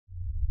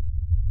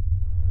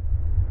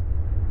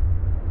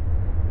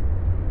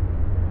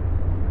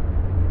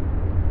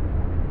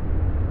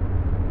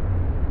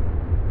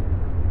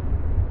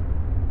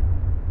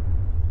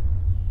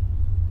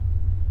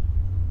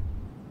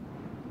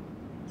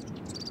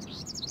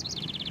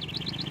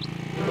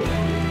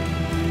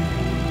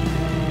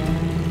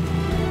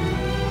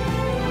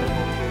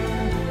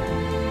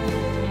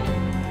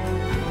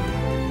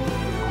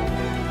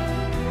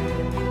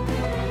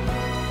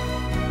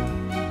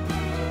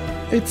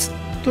It's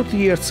 30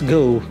 years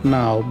ago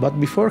now, but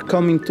before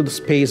coming to the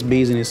space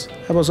business,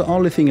 I was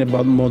only thinking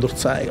about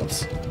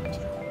motorcycles.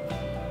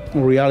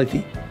 In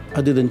reality,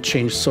 I didn't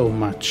change so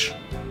much.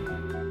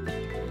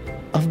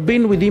 I've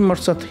been with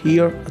Inmarsat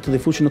here at the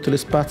Fucino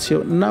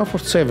Telespazio now for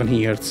 7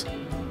 years,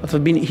 but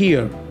I've been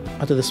here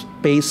at the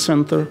Space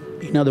Centre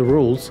in other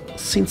roles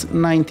since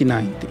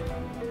 1990.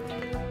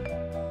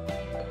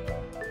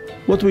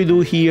 What we do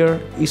here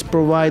is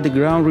provide the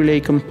ground relay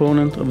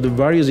component of the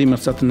various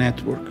Inmarsat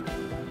network,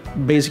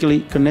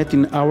 basically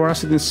connecting our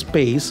asset in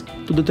space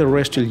to the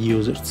terrestrial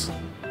users.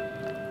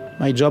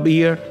 My job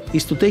here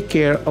is to take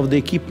care of the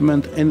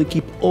equipment and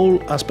keep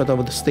all aspects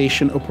of the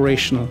station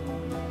operational.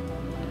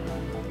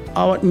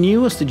 Our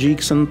newest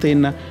GX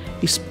antenna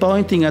is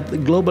pointing at the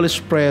Global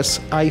Xpress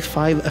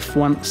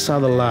I5F1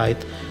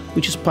 satellite,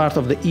 which is part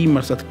of the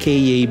Inmarsat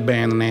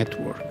Ka-band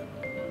network.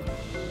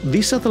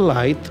 This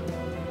satellite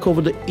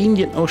covers the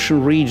Indian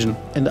Ocean region,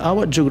 and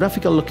our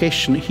geographical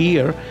location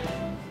here,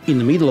 in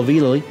the middle of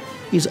Italy,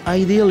 is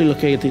ideally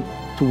located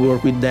to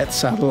work with that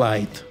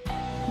satellite.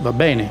 Va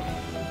bene.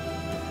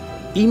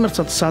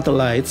 Inmarsat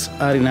satellites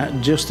are in a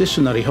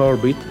geostationary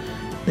orbit.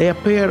 They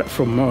appear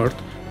from Earth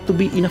to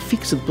be in a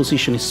fixed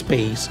position in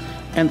space,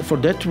 and for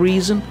that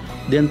reason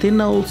the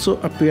antenna also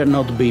appears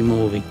not to be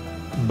moving.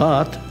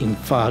 But, in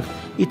fact,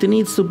 it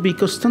needs to be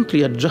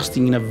constantly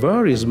adjusting in a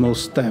very small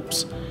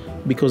steps,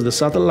 because the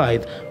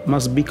satellite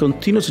must be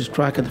continuously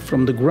tracked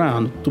from the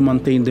ground to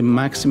maintain the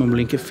maximum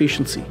link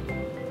efficiency.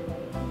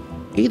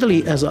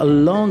 Italy has a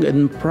long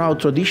and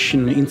proud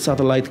tradition in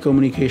satellite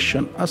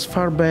communication as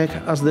far back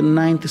as the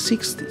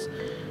 1960s,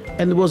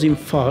 and was in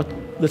fact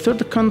the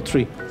third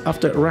country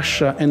after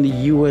Russia and the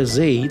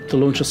USA to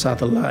launch a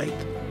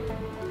satellite.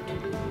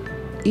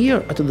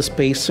 Here at the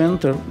Space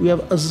Center we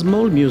have a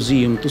small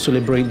museum to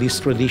celebrate this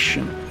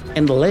tradition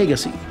and the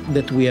legacy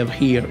that we have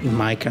here in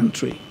my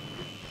country.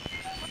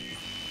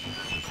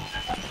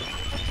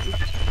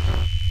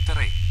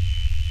 3,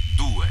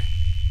 2,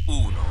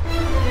 1.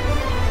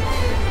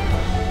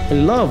 I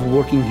love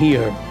working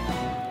here.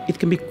 It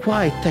can be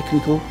quite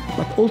technical,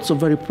 but also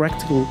very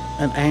practical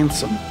and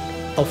handsome.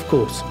 Of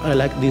course, I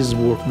like this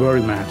work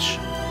very much.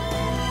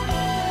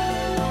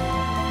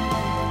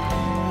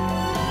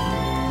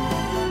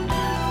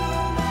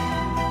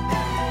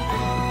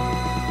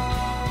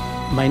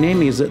 My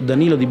name is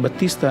Danilo di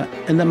Battista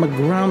and I'm a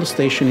ground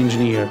station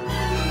engineer.